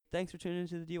Thanks for tuning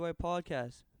into the DY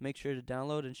podcast. Make sure to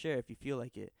download and share if you feel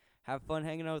like it. Have fun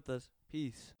hanging out with us.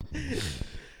 Peace.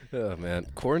 Oh man,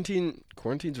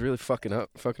 quarantine's really fucking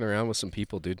around with some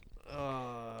people, dude. What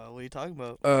are you talking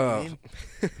about? What do you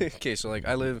mean? Okay, so like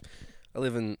I live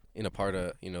in a part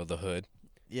of the hood.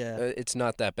 Yeah. It's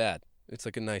not that bad. It's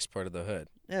like a nice part of the hood.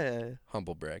 Yeah.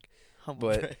 Humble brag. Humble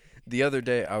But brag. the other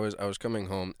day I was coming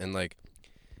home and like,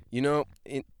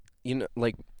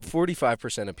 like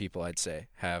 45% of people I'd say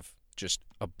have just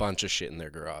a bunch of shit in their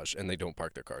garage and they don't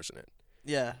park their cars in it.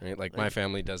 Yeah. Right? Like my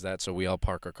family does that, so we all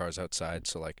park our cars outside.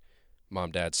 So like mom,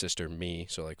 dad, sister, me,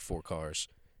 so like 4 cars,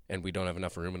 and we don't have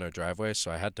enough room in our driveway, so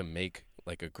I had to make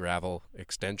like a gravel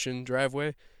extension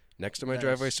driveway next to my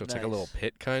driveway, so it's like a little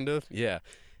pit kind of. Yeah.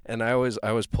 And I always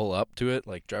pull up to it,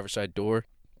 like driver's side door,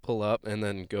 pull up and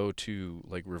then go to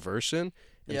like reverse in.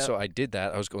 And so I did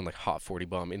that. I was going like hot 40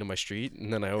 bomb into my street,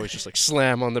 and then I always just like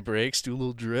slam on the brakes, do a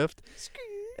little drift.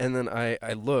 And then I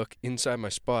look inside my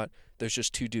spot. There's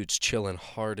just 2 dudes chilling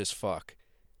hard as fuck.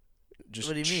 Just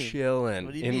What do you mean? chilling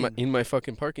What do you mean? in my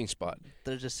fucking parking spot.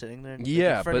 They're just sitting there in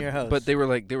Yeah, front of your house. but they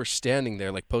were standing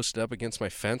there like posted up against my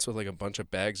fence with like a bunch of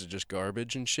bags of just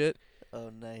garbage and shit. Oh,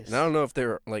 nice. And I don't know if they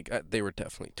were like they were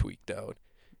definitely tweaked out.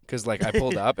 Cuz like I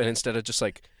pulled up and instead of just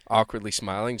like awkwardly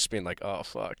smiling, just being like, "Oh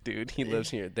fuck, dude, he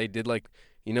lives here." They did like,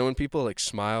 when people like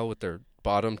smile with their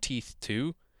bottom teeth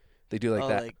too? They do like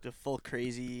that. Like the full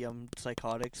crazy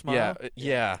psychotic smile.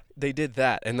 Yeah, they did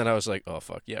that, and then I was like, "Oh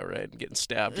fuck, yeah, right, I'm getting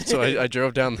stabbed." So I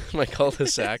drove down my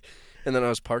cul-de-sac, and then I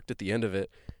was parked at the end of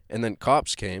it, and then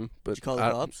cops came. But Did you call the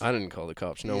cops? I didn't call the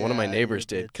cops. No, one of my Yeah, neighbors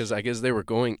you did, because I guess they were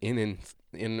going in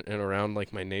and around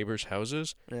like my neighbors'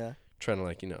 houses, Yeah. trying to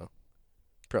like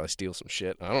probably steal some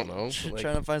shit. I don't know. Like,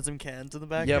 Trying to find some cans in the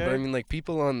backyard. yeah, but I mean like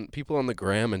people on the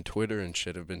gram and Twitter and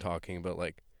shit have been talking about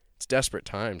like. It's desperate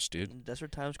times, dude.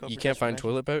 Desperate times call You for can't find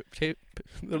desperate toilet paper.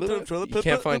 Toilet You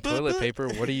can't find toilet paper.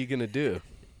 What are you gonna do? measures.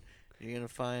 You're gonna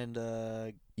find.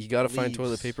 You gotta find Leaves.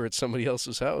 toilet paper at somebody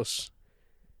else's house.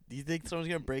 Do you think someone's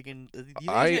gonna break in? Do you think it's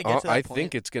I gonna get to that I point?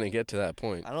 think it's gonna get to that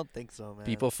point. I don't think so, man.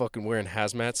 People fucking wearing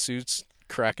hazmat suits,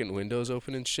 cracking windows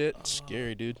open and shit. Oh.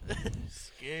 Scary, dude.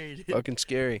 Scary, dude. Fucking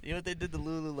scary. You know what they did to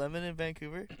Lululemon in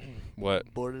Vancouver?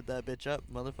 What? Boarded that bitch up.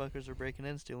 Motherfuckers were breaking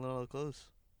in, stealing all the clothes.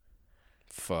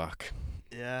 Fuck.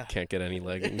 Yeah. Can't get any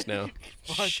leggings now.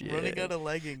 Fuck, Shit. running out of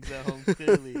leggings at home,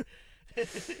 clearly.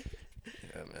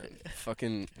 Yeah, man.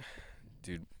 Fucking,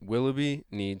 dude. Willoughby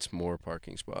needs more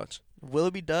parking spots.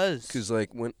 Willoughby does. 'Cause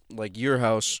like when your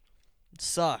house,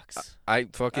 Sucks. I I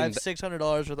have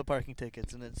 $600 worth of parking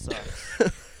tickets, and it sucks.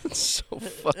 it's so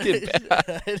fucking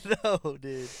bad. I know,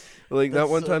 dude. Like that That's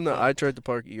one so time that funny. I tried to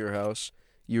park at your house,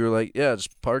 you were like, "Yeah,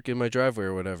 just park in my driveway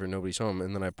or whatever. Nobody's home."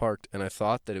 And then I parked, and I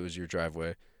thought that it was your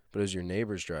driveway, but it was your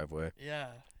neighbor's driveway. Yeah.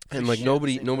 And We like share the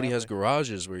nobody same has driveway.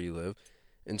 garages where you live,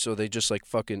 and so they just like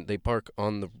fucking they park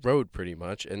on the road pretty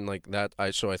much. And like that,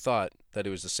 I thought that it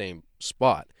was the same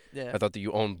spot. Yeah. I thought that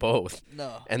you owned both.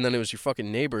 No. And then it was your fucking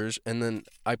neighbors, and then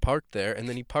I parked there, and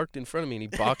then he parked in front of me, and he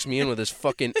boxed me in with his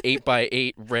fucking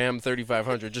 8x8 Ram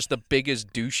 3500, just the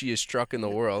biggest, douchiest truck in the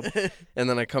world. And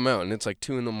then I come out, and it's like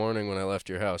 2 a.m. when I left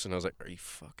your house, and I was like, "Are you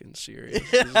fucking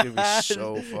serious? This is gonna be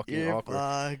so fucking You're awkward."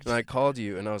 fucked. And I called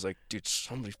you, and I was like, "Dude,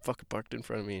 somebody fucking parked in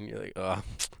front of me," and you're like, "Oh,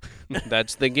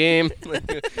 that's the game.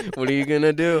 What are you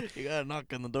gonna do?" You gotta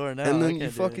knock on the door now. And I then can't you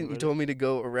do fucking anything you about told me to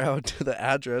go around to the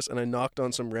address, and I knocked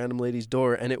on some random lady's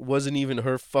door, and it wasn't even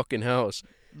her fucking house.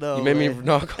 it. No. You made me way.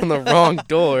 knock on the wrong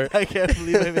door. I can't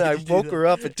believe I made I you do woke that. her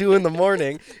up at 2 a.m,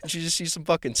 and she just sees some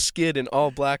fucking skid in all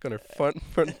black on her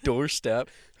front doorstep.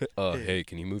 Hey,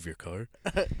 can you move your car?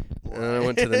 And then I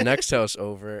went to the next house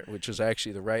over, which was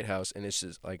actually the right house, and it's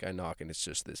just like I knock, and it's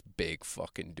just this big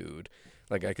fucking dude.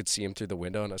 Like I could see him through the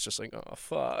window, and I was just like, "Oh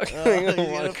fuck!" Oh, you Of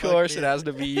gotta course, fuck it has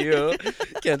to be you.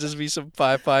 Can't just be some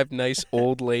 5'5" nice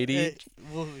old lady. Hey,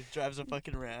 well, he drives a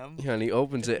fucking Ram. Yeah, and he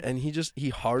opens it, and he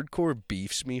hardcore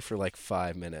beefs me for like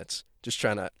 5 minutes, just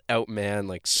trying to outman,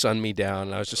 like sun me down.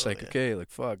 And I was just like, yeah. "Okay, like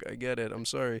fuck, I get it. I'm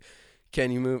sorry.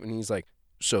 Can you move?" And he's like,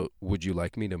 "So, would you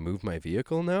like me to move my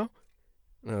vehicle now?"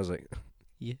 And I was like,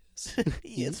 "Yes,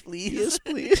 Yes, please. yes,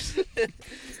 please."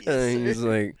 Yes, And he's sir.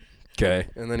 like, "Okay."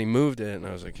 And then he moved it, and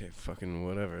I was like, "Hey, fucking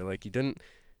whatever." Like you didn't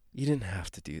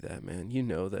have to do that, man. You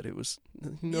know that it was.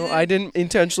 I didn't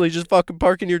intentionally just fucking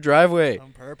park in your driveway.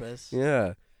 On purpose.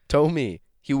 Yeah, told me.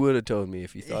 He would have told me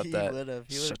if he thought He that. would've.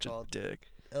 He would've Such called. a dick.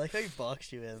 I like how he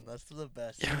boxed you in. That's the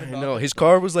best. Yeah, Even I knock know. on His the door.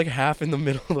 car was like half in the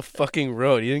middle of the fucking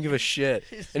road. He didn't give a shit.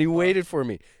 He's And he fucked. waited for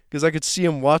me because I could see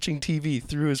him watching TV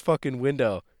through his fucking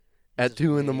window at Just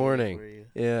 2 in the waiting morning. for you.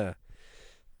 Yeah.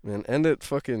 Man, and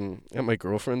at my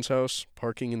girlfriend's house,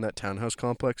 parking in that townhouse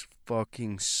complex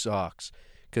fucking sucks.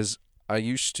 because I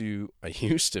used to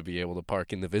be able to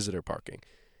park in the visitor parking,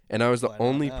 and I was the Why not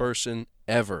only now? person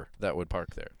ever that would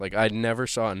park there. Like I never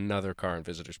saw another car in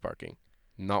visitors parking,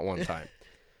 not one time.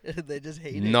 They just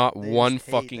hate it. Not They one just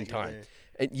hate fucking that you're time. there.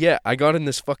 And yeah, I got in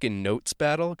this fucking notes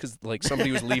battle because like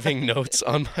somebody was leaving notes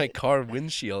on my car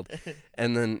windshield,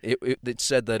 and then it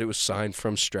said that it was signed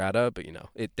from Strata, but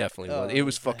it definitely was. Oh, It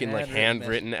was it's the fucking like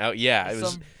handwritten handwritten out. Yeah, it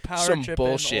was Some power some tripping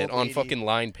bullshit old on lady. fucking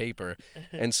lined paper,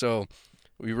 and so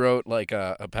we wrote like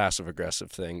a passive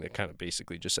aggressive thing that kind of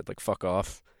basically just said like fuck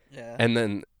off, Yeah. and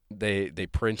then they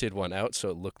printed one out so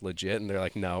it looked legit, and they're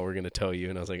like, no, we're gonna tow you,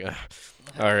 and I was like,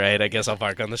 all right, I guess I'll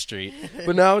park on the street.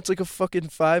 But now it's like a fucking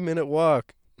 5-minute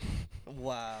walk.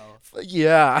 Wow.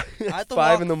 Yeah, I have to 5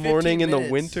 walk in the 15 morning in the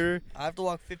minutes. winter. I have to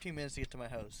walk 15 minutes to get to my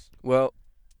house. Well,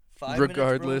 5 minutes, bro?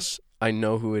 regardless, I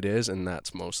know who it is, and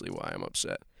that's mostly why I'm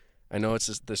upset. I know it's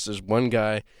this is one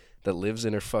guy that lives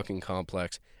in her fucking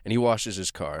complex, and he washes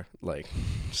his car like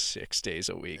 6 days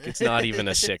a week. It's not even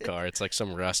a sick car; it's like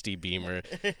some rusty Beamer,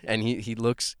 and he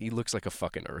looks like a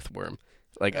fucking earthworm.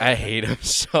 Like I hate him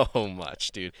so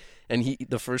much, dude. And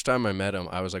the first time I met him,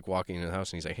 I was like walking in the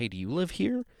house, and he's like, "Hey, do you live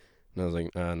here?" And I was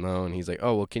like, no. And he's like,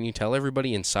 "Oh, well, can you tell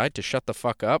everybody inside to shut the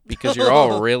fuck up because you're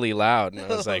all really loud?" And I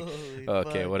was like, Holy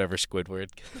 "Okay, fuck. whatever, Squidward,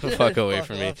 get the fuck away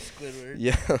from me." Off, Squidward.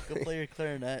 Yeah, Go play your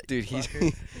clarinet, dude, you he's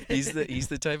fucker. he's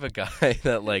the type of guy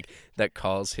that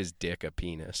calls his dick a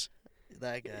penis.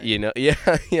 That guy. Yeah,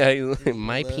 he's He's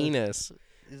my one of those. penis.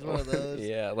 He's one of those.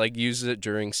 Yeah, like uses it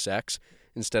during sex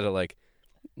instead of like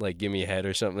give me a head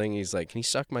or something. He's like, "Can you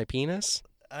suck my penis?"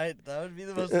 That would be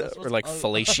the most. That's Or what's like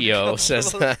fellatio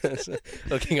says that.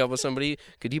 Hooking up with somebody,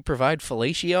 could you provide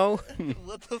fellatio?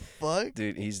 What the fuck?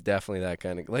 Dude, he's definitely that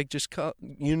kind of like. Just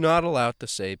you're not allowed to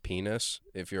say penis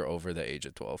if you're over the age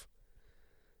of 12.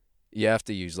 You have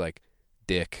to use like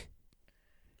dick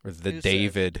or the Who says?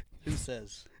 David Who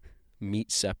says?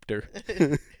 meat scepter.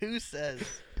 Who says?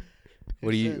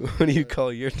 What do you says?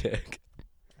 call your dick?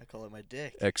 I call it my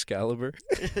dick. Excalibur.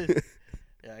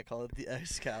 Yeah, I call it the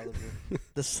Excalibur,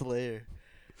 the Slayer.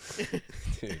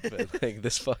 Dude, but like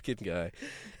this fucking guy,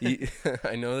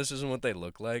 I know this isn't what they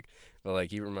look like, but like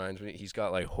he reminds me, he's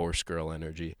got like horse girl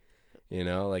energy,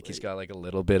 like he's got like a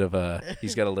little bit of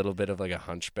like a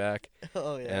hunchback,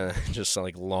 Oh yeah. and just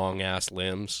like long ass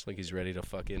limbs, like he's ready to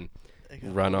fucking I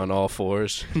got run horse- on all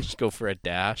fours, just go for a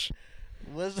dash.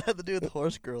 What does that have to do with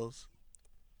horse girls?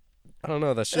 I don't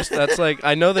know. That's like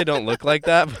I know they don't look like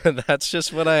that, but that's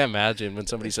just what I imagine when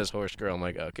somebody says horse girl. I'm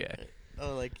like, okay,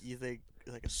 Oh, like you think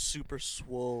like a super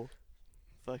swole,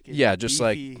 fucking yeah, just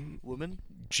like beefy woman.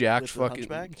 jacked With the fucking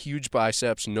hunchback? huge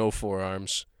biceps, no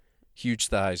forearms, huge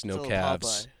thighs, no It's a little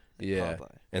calves. Popeye. Yeah,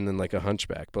 Popeye. and then like a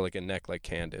hunchback, but like a neck like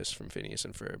Candace from Phineas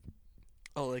and Ferb.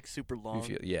 Oh, like super You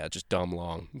long. yeah, just dumb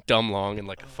long, and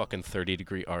like a fucking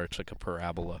 30-degree arch, like a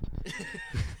parabola.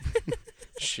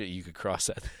 Shit, you could cross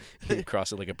that. You could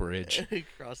cross it like a bridge.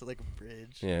 Cross it like a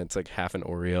bridge. Yeah, it's like half an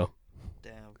Oreo.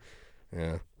 Damn.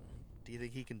 Yeah. Do you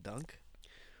think he can dunk?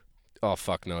 Oh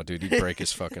fuck no, dude! He'd break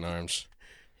his fucking arms.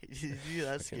 Is he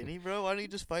that skinny, bro? Why don't you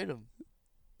just fight him?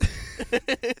 Why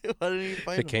don't you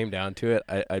fight If it him? came down to it,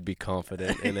 I'd be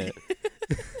confident in it.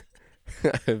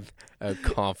 I'd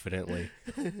confidently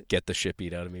get the shit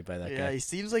beat out of me by that Yeah, guy. he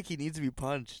seems like he needs to be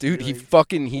punched. Dude, You're he like,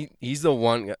 fucking he's the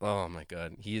one. Oh my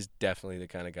god, he is definitely the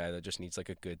kind of guy that just needs like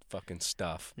a good fucking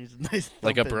stuff, he's a nice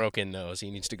like a thumping. broken nose.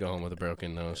 He needs to go home with a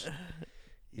broken nose.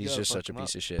 You He's gotta just fuck such a him up.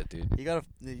 piece of shit, dude.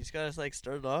 You just gotta like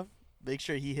start it off. Make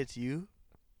sure he hits you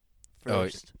Oh,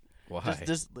 first. Why?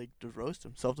 Just roast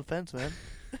him. Self defense, man.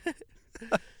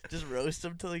 Just roast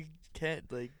him till he can't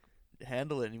like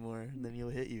handle it anymore, and then he'll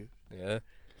hit you. Yeah.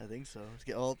 I think so. Just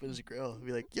get all up in his grill.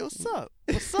 Be like, "Yo, what's up?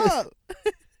 What's up?"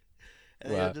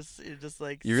 And Wow. you're just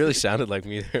like You really sounded like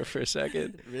me there for a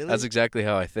second. really. That's exactly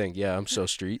how I think. Yeah, I'm so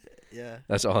street. Yeah.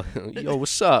 That's all. Yo,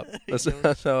 what's up? That's, Yo.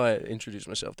 that's how I introduce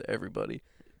myself to everybody.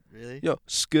 Really. Yo,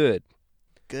 Scud.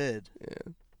 Good.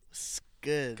 Yeah.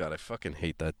 Good. God, I fucking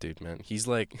hate that dude, man. He's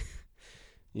like,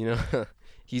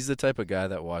 he's the type of guy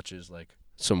that watches like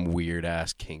some weird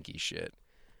ass kinky shit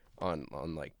on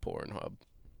like Pornhub.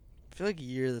 I feel like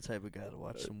you're the type of guy to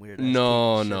watch some weird.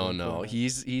 No.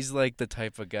 He's like the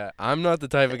type of guy. I'm not the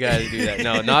type of guy to do that.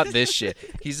 No, not this shit.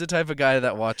 He's the type of guy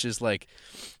that watches like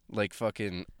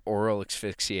fucking oral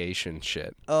asphyxiation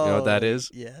shit. Oh, You know what that is?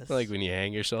 Yes. Like when you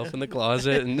hang yourself in the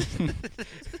closet, and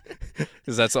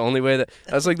because that's the only way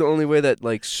that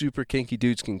like super kinky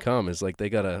dudes can come is like they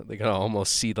gotta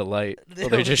almost see the light. They Well,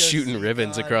 they're only just gotta shooting see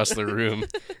ribbons God. across the room.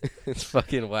 It's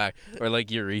fucking whack. Or like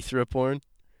urethra porn.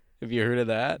 Have you heard of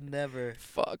that? Never.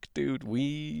 Fuck, dude.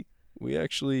 We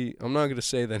actually, I'm not gonna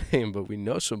say the name, but we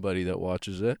know somebody that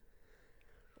watches it.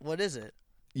 What is it?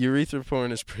 Urethra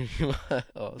porn is pretty much,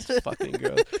 oh, it's fucking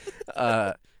gross.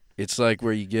 It's like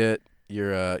where you get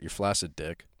your flaccid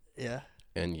dick Yeah.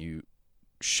 and you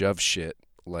shove shit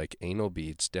like anal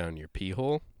beads down your pee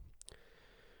hole.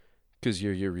 'Cause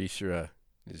your urethra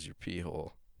is your pee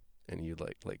hole, and you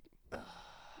like,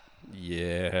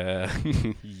 yeah,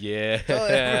 yeah. Don't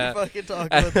ever fucking talk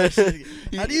about that shit.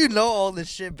 How do you know all this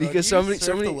shit, bro? Because do you somebody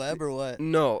surf the web or what?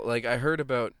 No, like I heard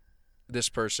about this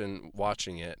person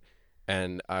watching it,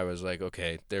 and I was like,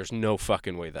 okay, there's no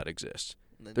fucking way that exists.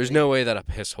 There's no way that a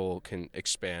piss hole can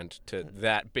expand to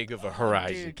that big of a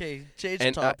horizon. Dude, okay, change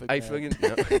And topic. I man. fucking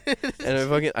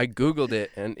no. I googled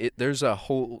it, and there's a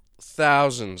whole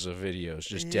thousands of videos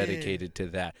just Yeah. dedicated to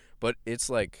that. But it's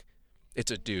like,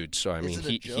 it's a dude, so I Is mean, it a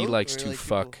he joke likes or, to like,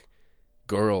 fuck people-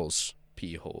 girls'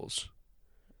 pee holes.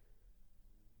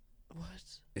 What?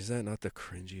 Is that not the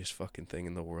cringiest fucking thing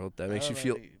in the world? That I makes don't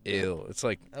you know feel if you- ill. It's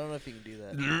like, I don't know if you can do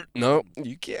that. no,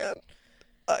 you can't.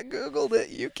 I googled it.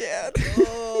 You can't.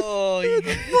 Oh, you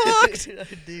It's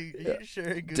fucked. Dude, are Yeah. you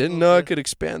sure? Google Didn't know I it? could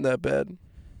expand that bad.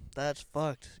 That's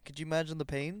fucked. Could you imagine the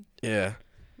pain? Yeah.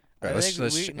 I Right, think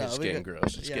it's we getting got-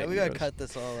 gross. It's yeah, getting we gotta gross. cut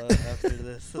this all out after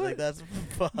this. Like that's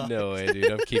fucked. No way,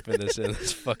 dude. I'm keeping this in.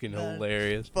 It's fucking That's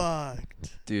hilarious.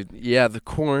 Fucked. Dude, yeah, the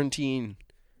quarantine.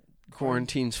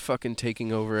 Quarantine's fucking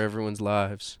taking over everyone's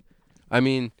lives. I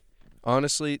mean,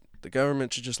 honestly, the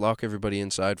government should just lock everybody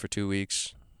inside for 2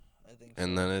 weeks, I think.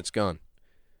 and so. then it's gone.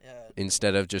 Yeah.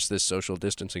 Instead of just this social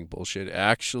distancing bullshit,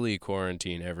 actually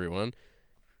quarantine everyone.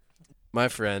 My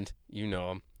friend, you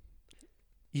know him.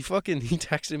 He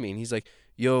texted me, and he's like,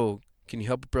 yo, can you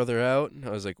help a brother out? And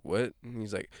I was like, what? And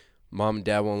he's like, Mom and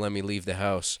Dad won't let me leave the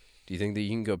house. Do you think that you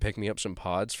can go pick me up some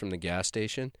pods from the gas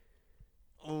station?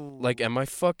 Ooh. Like, am I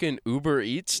fucking Uber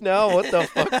Eats now? What the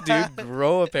fuck, dude?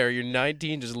 Grow a pair. You're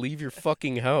 19. Just leave your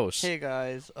fucking house. Hey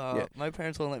guys, Yeah. my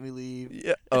parents won't let me leave.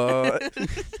 Yeah,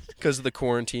 because of the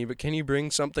quarantine. But can you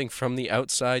bring something from the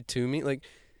outside to me? Like,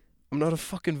 I'm not a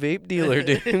fucking vape dealer,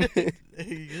 dude.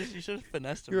 You should have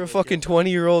finessed him. You're a like, fucking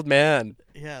 20-year-old man.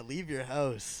 Yeah, leave your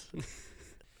house.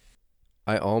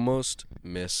 I almost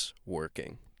miss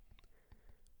working.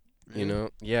 You know?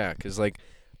 Yeah, because, like,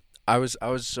 I was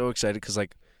so excited because,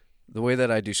 like, the way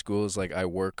that I do school is, like, I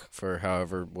work for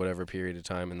whatever period of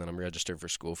time, and then I'm registered for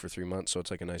school for 3 months, so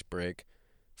it's, like, a nice break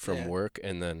from Yeah. work,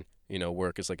 and then, you know,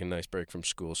 work is, like, a nice break from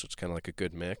school, so it's kind of like a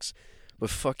good mix. But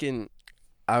fucking,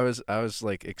 I was,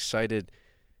 like, excited,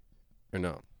 or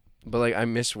no, but, like, I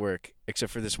miss work,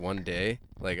 except for this one day.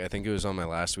 Like, I think it was on my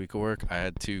last week of work. I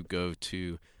had to go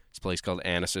to this place called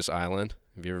Anasis Island.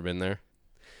 Have you ever been there?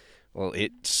 Well,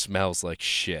 it smells like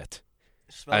shit.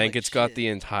 I think it's got the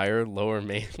entire lower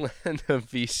mainland of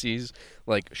BC's,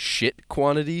 like, shit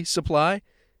quantity supply.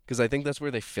 Because I think that's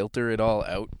where they filter it all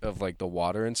out of, like, the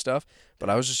water and stuff. But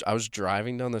I was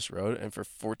driving down this road, and for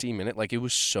 14 minutes, like, it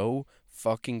was so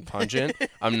fucking pungent.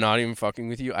 I'm not even fucking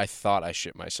with you. I thought I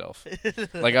shit myself.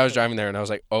 Like, I was driving there, and I was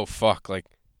like, oh, fuck. Like,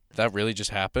 that really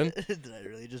just happened? Did I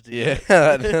really just do Yeah.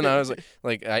 that? And then I was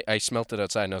like, I smelt it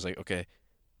outside, and I was like, okay,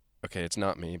 it's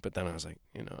not me. But then I was like,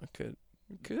 you know, it could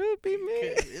be me.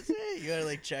 Is it? You gotta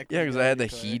like check. Yeah, when because you're I out had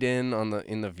of the your heat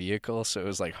in the vehicle, so it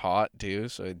was like hot too.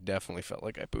 So it definitely felt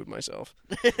like I pooed myself.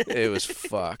 car. It was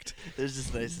fucked. It was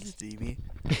just nice and steamy.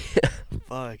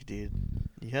 Fuck, dude.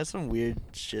 You have some weird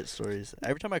shit stories.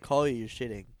 Every time I call you, you're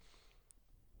shitting.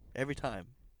 Every time.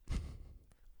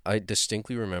 I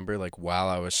distinctly remember, like, while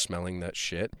I was smelling that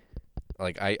shit,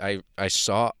 like I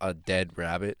saw a dead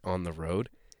rabbit on the road,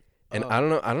 and Oh. I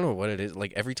don't know what it is.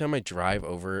 Like, every time I drive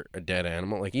over a dead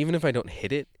animal, like, even if I don't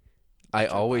hit it, I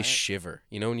Drive always by it? shiver.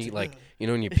 You know when you like,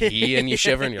 when you pee and you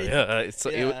shiver and you're like, "Ugh," it's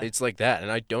like, Yeah. it's like that,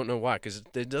 and I don't know why, because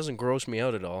it doesn't gross me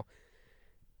out at all.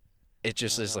 It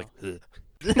just is like, ugh.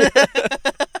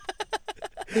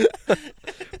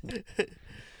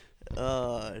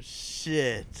 Oh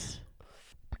shit.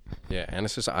 Yeah,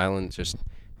 Anasis Island just,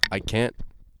 I can't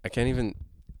even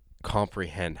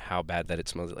comprehend how bad that it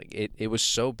smells. Like, it was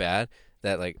so bad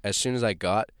that, like, as soon as I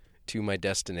got to my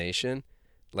destination,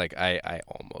 like, I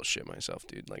almost shit myself,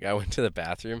 dude. Like, I went to the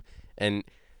bathroom, and,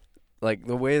 like,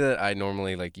 the way that I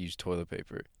normally, like, use toilet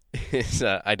paper is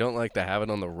I don't like to have it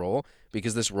on the roll,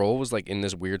 because this roll was, like, in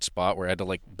this weird spot where I had to,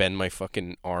 like, bend my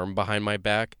fucking arm behind my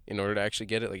back in order to actually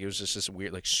get it. Like, it was just this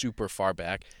weird, like, super far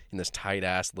back in this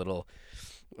tight-ass little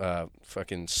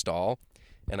fucking stall.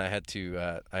 And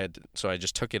so I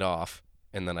just took it off,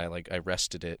 and then I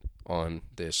rested it on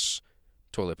this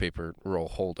toilet paper roll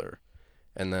holder.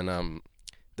 And then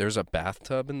there's a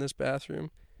bathtub in this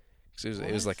bathroom. 'Cause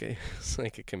it was like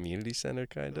a community center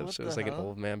kind of. What So it was the like an hell?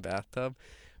 old man bathtub,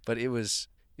 but it was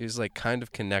like kind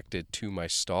of connected to my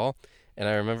stall. And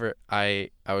I remember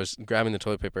I was grabbing the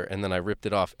toilet paper and then I ripped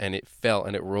it off and it fell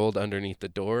and it rolled underneath the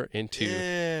door into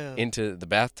the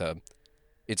bathtub.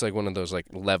 It's like one of those like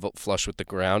level flush with the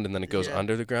ground and then it goes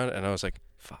under the ground and I was like,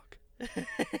 fuck.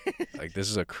 Like this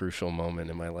is a crucial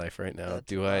moment in my life right now.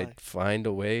 Do I find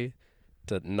a way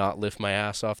to not lift my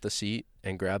ass off the seat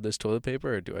and grab this toilet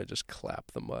paper, or do I just clap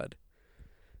the mud?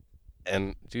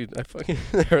 And dude, I fucking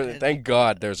thank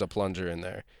God there's a plunger in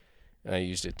there. And I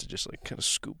used it to just like kind of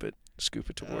scoop it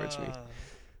towards me.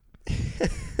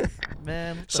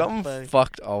 Man, something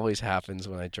fucked always happens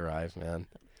when I drive, man.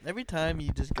 Every time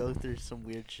you just go through some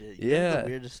weird shit. You have the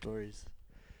weirdest stories.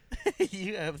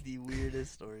 You have the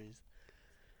weirdest stories.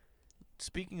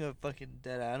 Speaking of fucking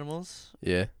dead animals.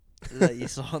 Yeah. That you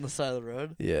saw on the side of the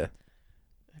road. Yeah.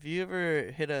 Have you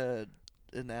ever hit an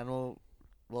animal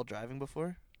while driving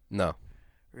before? No.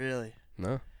 Really?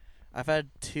 No. I've had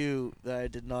 2 that I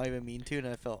did not even mean to, and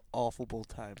I felt awful both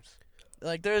times.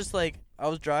 Like, there's, like, I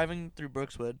was driving through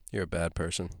Brookswood. You're a bad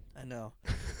person. I know.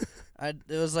 It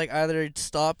was, like, either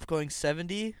stop going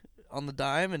 70 on the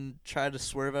dime and try to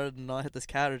swerve out and not hit this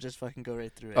cat, or just fucking go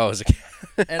right through it. Oh, it was a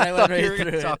cat. And I went right through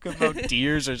it. Talking about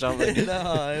deers or something. No,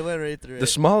 I went right through it. The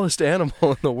smallest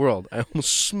animal in the world. I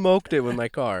almost smoked it with my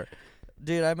car.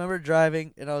 Dude, I remember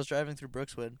driving, and I was driving through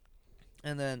Brookswood,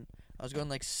 and then I was going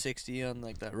like 60 on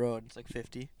like that road. It's like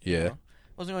 50. Yeah. You know? I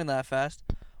wasn't going that fast.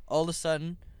 All of a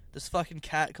sudden, this fucking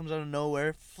cat comes out of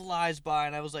nowhere, flies by,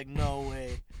 and I was like, no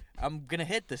way. I'm going to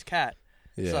hit this cat.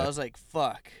 Yeah. So I was like,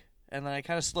 fuck. And then I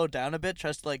kind of slowed down a bit,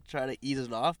 try to ease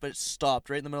it off, but it stopped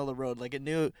right in the middle of the road. Like, it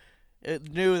knew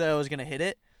that I was going to hit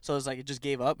it. So it was like, it just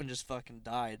gave up and just fucking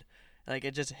died. Like,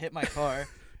 it just hit my car.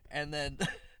 And then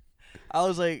I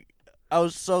was like, I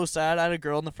was so sad. I had a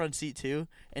girl in the front seat too,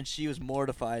 and she was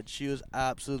mortified. She was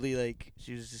absolutely like,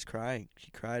 she was just crying. She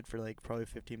cried for like probably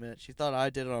 15 minutes. She thought I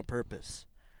did it on purpose,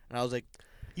 and I was like,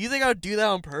 "You think I would do that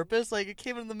on purpose? Like, it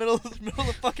came in the middle of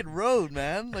the fucking road,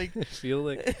 man. Like, I feel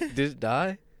like did it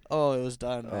die? Oh, it was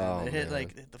done, man. Oh, it hit man.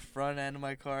 like the front end of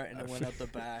my car, and it went out the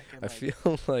back. And, I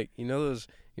feel like you know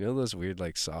those weird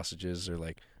like sausages or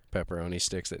like pepperoni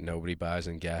sticks that nobody buys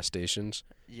in gas stations.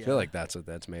 Yeah. I feel like that's what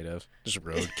that's made of. Just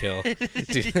roadkill.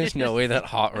 Dude, there's no way that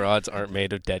hot rods aren't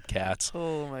made of dead cats.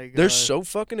 Oh my god. They're so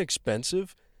fucking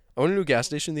expensive. I went to a gas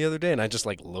station the other day and I just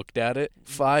like looked at it.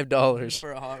 $5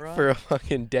 for a hot rod. for a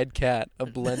fucking dead cat, a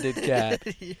blended cat.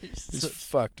 It's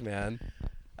fucked, man.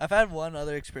 I've had one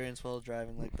other experience while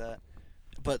driving like that,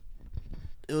 but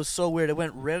it was so weird. It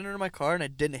went right under my car and I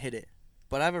didn't hit it.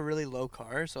 But I have a really low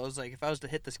car, so I was like, if I was to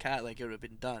hit this cat, like, it would have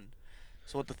been done.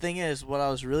 So what the thing is, what I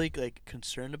was really like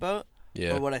concerned about,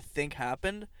 or what I think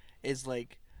happened, is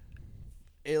like,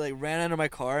 it like ran under my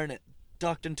car and it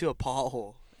ducked into a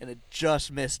pothole and it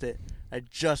just missed it. I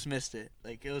just missed it.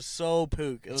 Like, it was so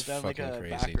pook. It was down like a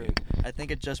back road. I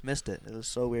think it just missed it. It was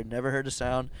so weird. Never heard a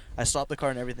sound. I stopped the car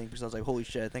and everything because I was like, holy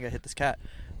shit, I think I hit this cat.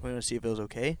 We're going to see if it was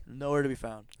okay. Nowhere to be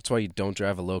found. That's why you don't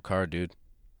drive a low car, dude.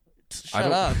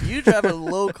 Shut up. You drive a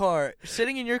low car.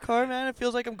 Sitting in your car, man, it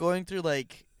feels like I'm going through,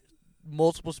 like,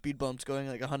 multiple speed bumps going,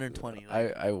 like, 120.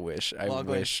 Like, I wish I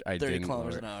didn't 30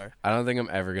 kilometers an hour. I don't think I'm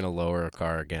ever going to lower a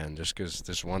car again just because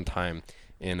this one time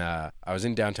I was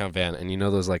in downtown Van, and you know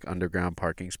those, like, underground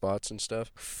parking spots and stuff?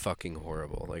 Fucking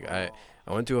horrible. Like, I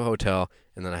went to a hotel,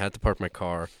 and then I had to park my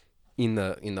car in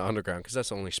the underground because that's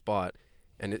the only spot.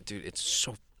 And, it's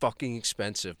so fucking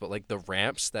expensive, but like the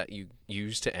ramps that you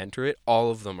use to enter it, all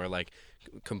of them are like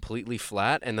completely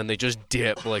flat, and then they just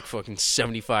dip like fucking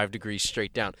 75 degrees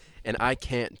straight down, and I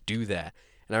can't do that.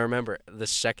 And I remember the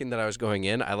second that I was going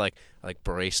in, I like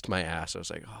braced my ass. I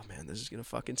was like, oh man, this is gonna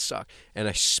fucking suck, and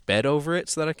I sped over it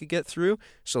so that I could get through.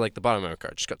 So like the bottom of my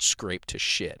car just got scraped to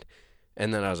shit,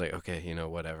 and then I was like, okay, you know,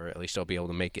 whatever, at least I'll be able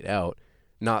to make it out.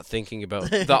 Not thinking about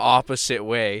the opposite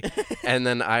way. And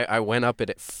then I went up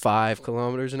it at 5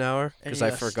 kilometers an hour because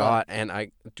I forgot. And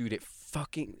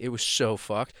it was so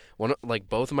fucked.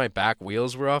 Both of my back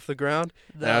wheels were off the ground.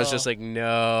 No. And I was just like,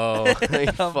 no,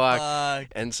 like, fuck.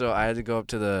 And so I had to go up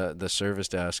to the service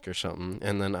desk or something.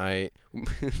 And then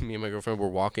me and my girlfriend were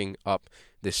walking up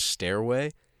this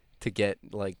stairway to get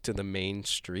like to the main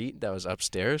street that was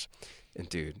upstairs. And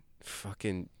dude,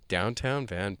 fucking downtown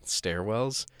Van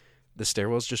stairwells. The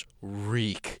stairwells just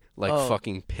reek like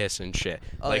fucking piss and shit.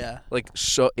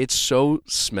 So it's so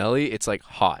smelly, it's like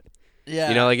hot. Yeah.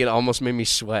 You know, like it almost made me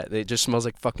sweat. It just smells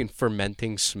like fucking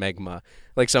fermenting smegma.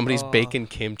 Like somebody's baking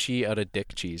kimchi out of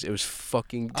dick cheese. It was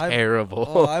fucking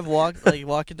terrible. I've walked, like,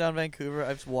 walking down Vancouver,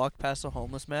 I've walked past a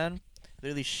homeless man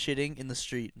literally shitting in the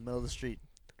street, in the middle of the street.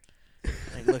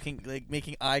 like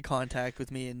making eye contact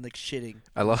with me and like shitting.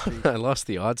 I lost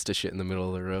the odds to shit in the middle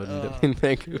of the road in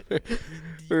Vancouver.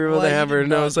 We were Why with the you hammer, did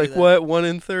and I not was do like, that? "What? 1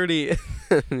 in 30?"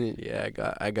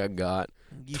 Yeah, I got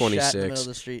You 26. shat in the middle of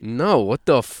the street. No, what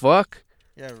the fuck,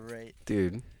 Yeah, right.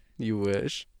 dude? You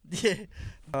wish.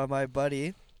 My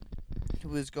buddy who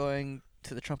was going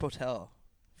to the Trump Hotel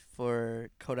for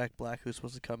Kodak Black, who's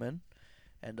supposed to come in,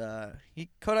 and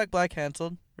Kodak Black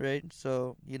canceled, right?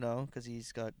 So because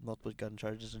he's got multiple gun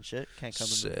charges and shit, can't come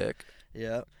in. Sick.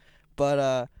 Yeah,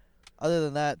 but other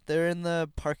than that, they're in the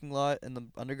parking lot in the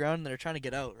underground, and they're trying to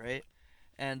get out, right?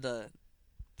 And the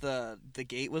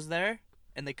gate was there,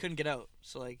 and they couldn't get out.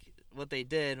 So like, what they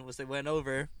did was they went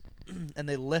over, and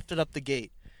they lifted up the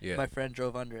gate. Yeah. My friend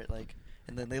drove under it,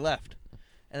 and then they left.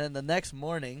 And then the next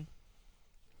morning,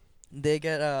 they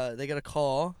get a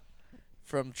call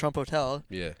from Trump Hotel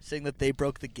Yeah. saying that they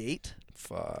broke the gate.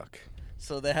 Fuck.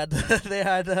 So they had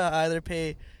to either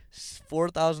pay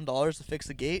 $4,000 to fix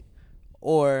the gate,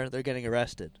 or they're getting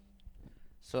arrested.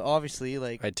 So obviously,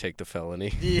 like, I'd take the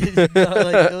felony.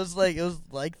 it was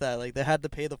like that. Like, they had to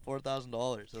pay the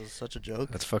 $4,000. It was such a joke.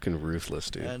 That's fucking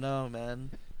ruthless, dude. I know,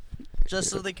 man. Just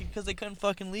so because they couldn't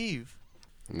fucking leave.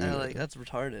 And like, that's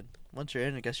retarded. Once you're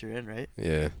in, I guess you're in, right?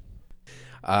 Yeah.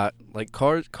 Like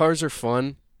cars are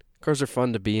fun. Cars are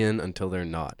fun to be in until they're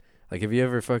not. Like, have you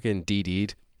ever fucking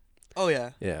DD'd? Oh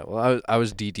yeah. Yeah. Well, I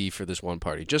was DD for this one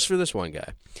party, just for this one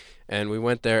guy, and we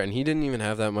went there, and he didn't even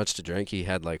have that much to drink. He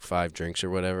had like 5 drinks or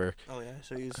whatever. Oh yeah.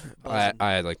 So he was.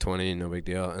 I had like 20, no big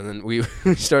deal. And then we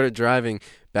started driving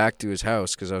back to his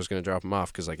house because I was gonna drop him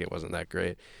off because like it wasn't that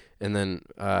great. And then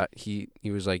he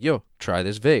was like, "Yo, try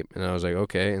this vape," and I was like,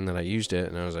 "Okay." And then I used it,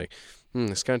 and I was like,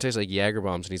 "This kind of tastes like Jager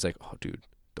bombs." And he's like, "Oh, dude,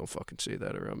 don't fucking say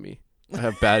that around me. I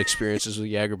have bad experiences with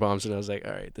Jager bombs." And I was like,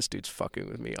 "All right, this dude's fucking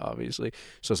with me, obviously."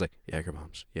 So I was like, Jager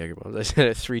bombs, Jager bombs. I said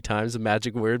it 3 times. The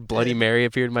magic word, Bloody Mary,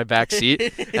 appeared in my back seat,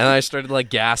 and I started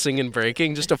like gassing and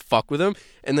braking just to fuck with him.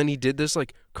 And then he did this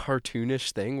like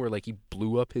cartoonish thing where like he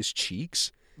blew up his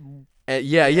cheeks. And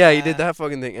yeah, he did that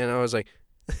fucking thing, and I was like,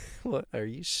 "What? Are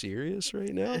you serious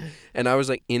right now?" And I was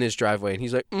like in his driveway, and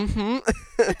he's like, "Mm-hmm,"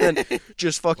 and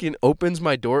just fucking opens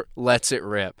my door, lets it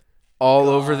rip all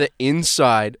over the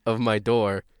inside of my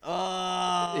door.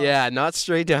 Oh. Yeah, not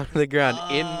straight down to the ground,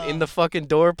 in the fucking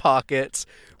door pockets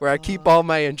where I keep all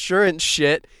my insurance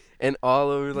shit, and all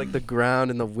over like the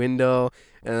ground and the window.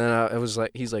 And then I was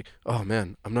like, he's like, "Oh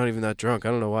man, I'm not even that drunk. I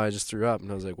don't know why I just threw up."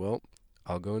 And I was like, "Well,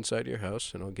 I'll go inside your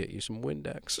house and I'll get you some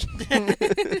Windex."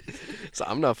 So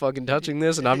I'm not fucking touching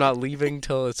this, and I'm not leaving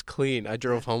till it's clean. I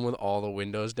drove home with all the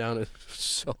windows down. It was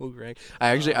so great.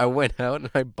 I went out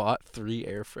and I bought 3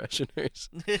 air fresheners.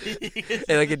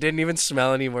 And like it didn't even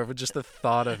smell anymore, but just the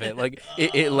thought of it, like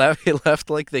it left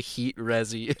like the heat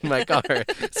resi in my car.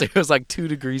 So it was like 2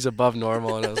 degrees above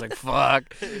normal, and I was like,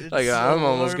 "Fuck!" Like I'm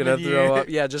almost gonna throw up.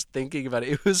 Yeah, just thinking about it,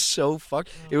 it was so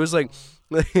fucked. It was like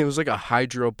a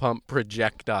hydro pump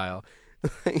projectile.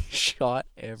 Shot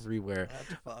everywhere.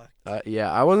 That's fucked.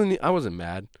 Yeah, I wasn't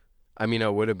mad. I mean, I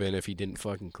would have been if he didn't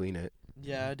fucking clean it.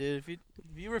 Yeah, dude. If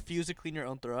you refuse to clean your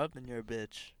own throw up, then you're a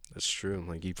bitch. That's true.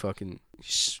 Like you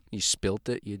spilt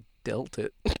it, you dealt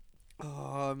it.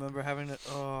 Oh, I remember having to.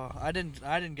 Oh, I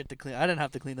didn't get to clean. I didn't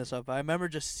have to clean this up. I remember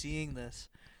just seeing this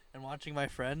and watching my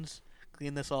friends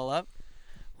clean this all up.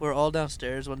 We're all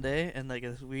downstairs one day, and like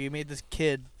we made this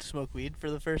kid smoke weed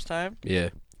for the first time. Yeah.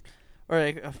 Or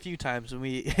like a few times, and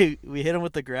we we hit him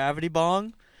with the gravity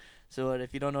bong. So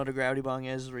if you don't know what a gravity bong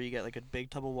is, where you get like a big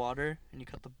tub of water and you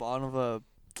cut the bottom of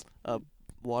a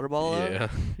water bottle out,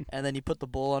 and then you put the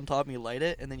bowl on top and you light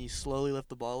it, and then you slowly lift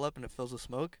the bottle up and it fills with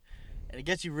smoke, and it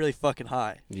gets you really fucking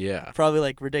high. Yeah. Probably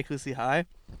like ridiculously high.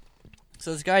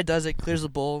 So this guy does it, clears the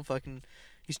bowl, fucking,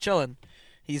 he's chilling.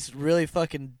 He's really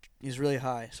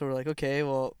high. So we're like, okay,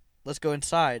 well, let's go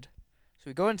inside. So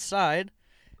we go inside.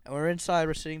 And we're inside,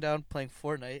 we're sitting down playing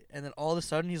Fortnite, and then all of a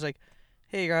sudden he's like,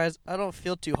 "Hey guys, I don't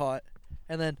feel too hot,"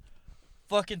 and then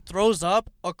fucking throws up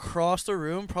across the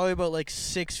room, probably about like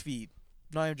 6 feet.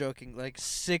 Not even joking, like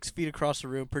 6 feet across the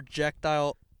room,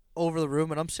 projectile over the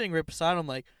room, and I'm sitting right beside him,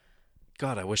 like,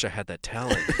 God, I wish I had that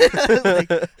talent.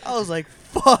 I was like,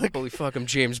 fuck. Holy fuck, I'm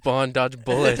James Bond, dodge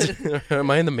bullets.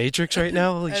 Am I in the Matrix right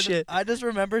now? Holy shit. I just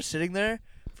remember sitting there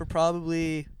for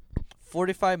probably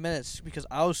 45 minutes because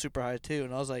I was super high too,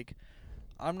 and I was like,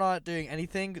 I'm not doing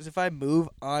anything because if I move,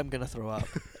 I'm gonna throw up.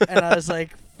 And I was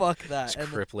like, fuck that. It's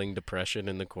crippling depression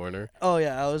in the corner. Oh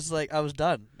yeah, I was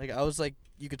done. Like I was like,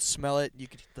 you could smell it, you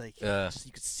could like,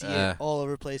 you could see it all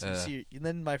over the place. And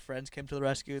then my friends came to the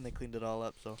rescue and they cleaned it all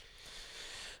up. So,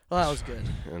 well, that was good.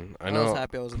 And I was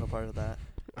happy I wasn't a part of that.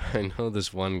 I know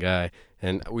this one guy,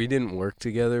 and we didn't work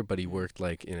together, but he worked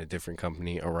like in a different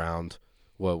company around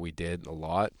what we did a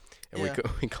lot, and Yeah.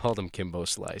 we called him Kimbo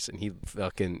Slice, and he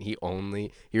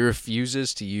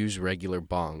refuses to use regular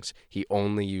bongs. He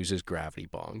only uses gravity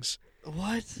bongs.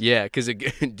 What? Yeah, because he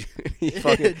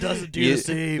fucking It doesn't do the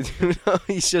same. No,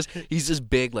 he's just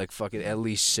big, like fucking at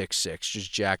least 6'6",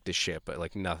 just jacked as shit, but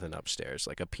like nothing upstairs,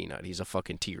 like a peanut. He's a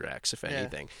fucking T-Rex, if Yeah.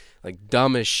 anything, like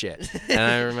dumb as shit. And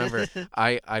I remember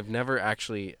I've never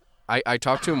actually. I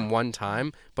talked to him one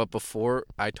time, but before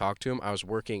I talked to him, I was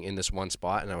working in this one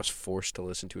spot, and I was forced to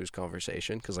listen to his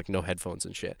conversation because like no headphones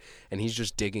and shit, and he's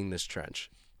just digging this trench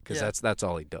because Yeah. that's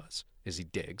all he does is he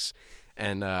digs.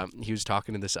 And he was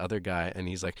talking to this other guy, and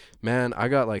he's like, "Man, I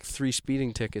got like 3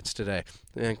 speeding tickets today,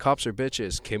 and cops are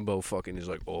bitches." Kimbo fucking is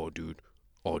like, "Oh, dude,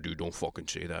 don't fucking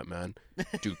say that, man.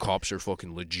 Dude, cops are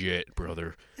fucking legit,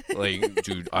 brother. Like,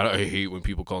 dude, I hate when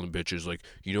people call them bitches. Like,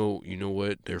 you know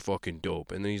what? They're fucking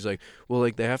dope." And then he's like, "Well,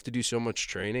 like, they have to do so much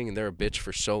training, and they're a bitch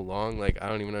for so long. Like, I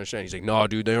don't even understand." He's like, "Nah,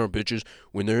 dude, they aren't bitches.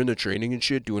 When they're in the training and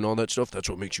shit, doing all that stuff, that's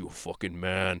what makes you a fucking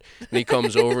man." And he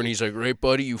comes over, and he's like, "Right,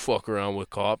 buddy, you fuck around with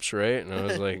cops, right?" And I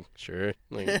was like, "Sure."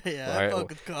 Like, Yeah, I fuck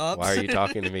with cops. why are you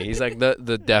talking to me? He's like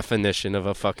the definition of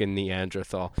a fucking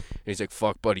Neanderthal. And he's like,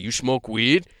 "Fuck, buddy, you smoke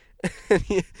weed?"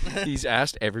 He's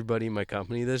asked everybody in my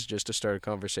company this just to start a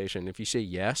conversation. If you say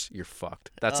yes, you're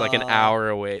fucked. That's like an hour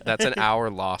away. That's an hour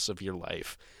loss of your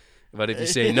life. But if you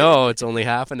say no, it's only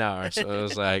half an hour. So I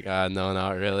was like, no,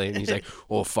 not really. And he's like,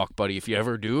 "Oh, fuck, buddy. If you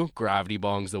ever do, gravity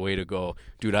bong's the way to go.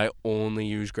 Dude, I only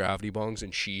use gravity bongs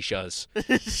and shishas."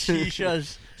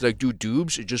 Shishas. He's like, "Dude,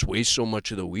 doobs, it just wastes so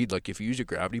much of the weed. Like, if you use a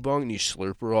gravity bong and you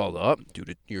slurp her all up,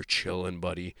 dude, you're chilling,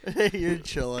 buddy." You're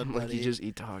chilling, Like, buddy.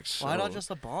 he talks so... Why not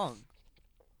just a bong?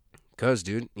 Cause,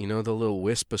 dude, you know the little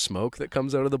wisp of smoke that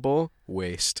comes out of the bowl?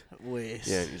 Waste. Waste.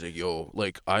 Yeah, and he's like, "Yo,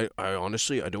 like, I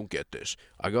honestly, I don't get this.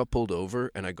 I got pulled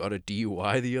over and I got a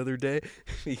DUI the other day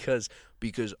because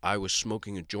I was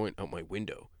smoking a joint out my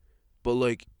window. But,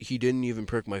 like, he didn't even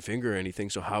prick my finger or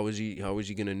anything, so how is he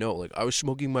gonna know? Like, I was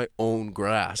smoking my own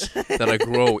grass that I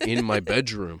grow in my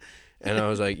bedroom." And I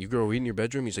was like, "You grow weed in your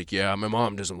bedroom?" He's like, "Yeah, my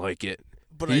mom doesn't like it."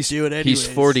 But I do it anyways. He's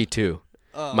 42.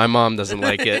 Oh. My mom doesn't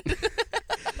like it.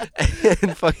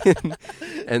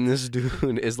 And this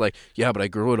dude is like, "Yeah, but I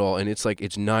grow it all, and it's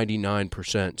 99%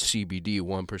 CBD,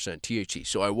 1% THC,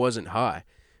 so I wasn't high."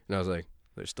 And I was like,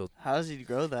 "There's still..." How does he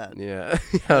grow that? Yeah.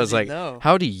 I How was does he like, know?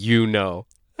 "How do you know?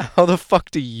 How the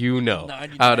fuck do you know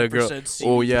how to grow?" 99%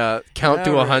 Oh yeah, count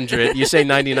to Yeah, right. 100. You say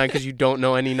 99 because you don't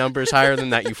know any numbers higher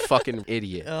than that. You fucking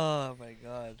idiot. Oh my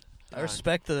god. I God.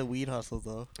 respect the weed hustle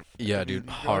though. Yeah, I dude, mean,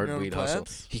 you hard growing your weed own hustle.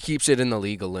 plants? He keeps it in the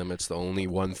legal limits. The only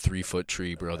 1 3-foot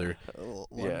tree, brother.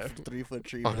 Yeah. 3-foot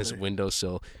tree. On his brother.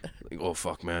 windowsill. Like, "Oh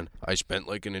fuck, man! I spent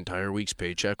like an entire week's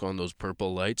paycheck on those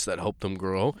purple lights that helped them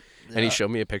grow." And he Yeah,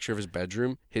 showed me a picture of his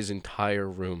bedroom. His entire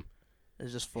room,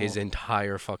 it's just full. his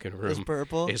entire fucking It's room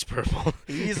purple. is purple.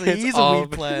 He's It's a all-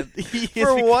 weed plant. He is for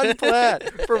a- one plant,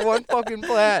 for one fucking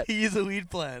plant. He's a weed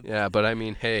plant. Yeah, but I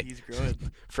mean, hey, He's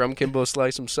growing. from Kimbo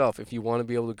Slice himself, if you want to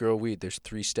be able to grow weed, there's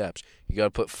 3 steps. You gotta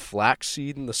put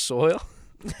flaxseed in the soil.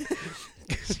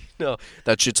 'Cause,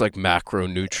 that shit's like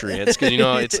macronutrients.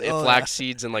 Because it's Oh, yeah. flax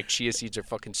seeds and like chia seeds are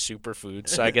fucking superfoods.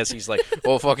 So I guess he's like,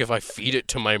 "Oh fuck, if I feed it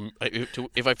to my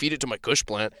kush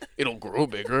plant, it'll grow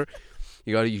bigger."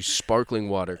 You gotta use sparkling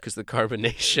water because the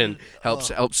carbonation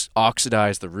helps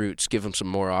oxidize the roots, give them some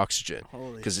more oxygen.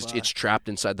 Holy Because fuck. it's trapped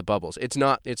inside the bubbles. It's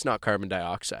not carbon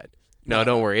dioxide. No, No.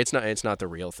 don't worry. It's not the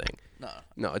real thing. No,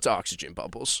 No, it's oxygen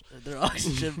bubbles. they're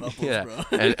oxygen bubbles, Yeah, bro.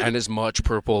 and as much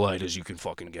purple light as you can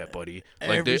fucking get, buddy. Like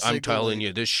Every I'm single telling light.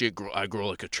 you, this shit I grow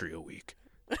like a tree a week.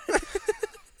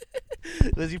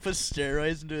 Does he put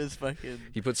steroids into his fucking?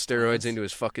 He puts steroids into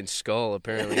his fucking skull.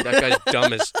 Apparently, that guy's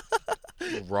dumb as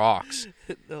rocks.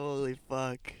 Holy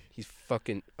fuck. He's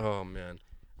fucking. Oh man.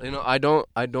 I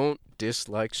don't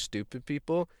dislike stupid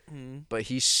people, Mhm. but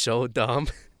he's so dumb.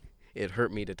 It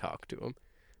hurt me to talk to him.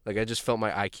 Like I just felt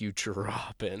my IQ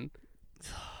dropping.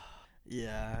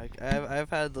 Yeah, I've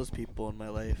had those people in my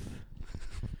life.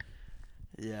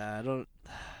 Yeah, I don't.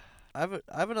 I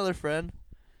have another friend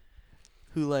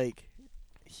who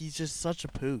he's just such a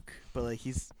pook, but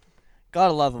he's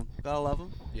gotta love him,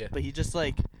 Yeah. But he just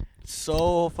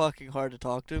so fucking hard to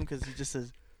talk to him because he just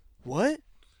says, "What?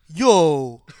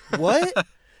 Yo, what?"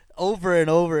 over and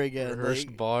over again.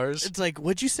 Rehearsed bars. It's like,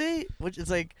 what'd you say? It's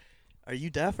like, are you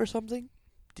deaf or something?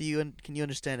 Can you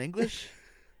understand English?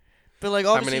 But Hi, my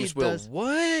obviously name's he Will. does.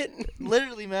 What?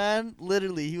 Literally, man.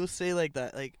 Literally, he will say like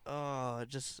that.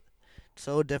 Just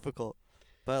so difficult.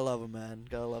 But I love him, man.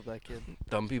 Gotta love that kid.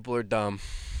 Dumb people are dumb.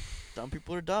 Dumb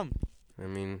people are dumb. I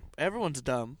mean, Everyone's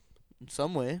dumb in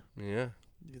some way. yeah.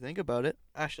 If you think about it.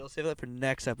 Actually, I'll save that for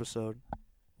next episode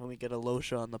when we get a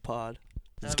Losha on the pod.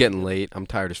 It's getting late. I'm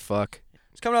tired as fuck.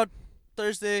 It's coming out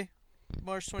Thursday,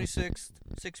 March 26th,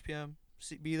 6 p.m.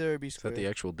 Be there or be Is that square. the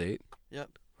actual date?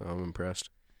 Yep. Oh, I'm impressed.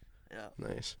 Yeah.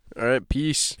 Nice. All right,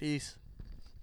 peace. Peace.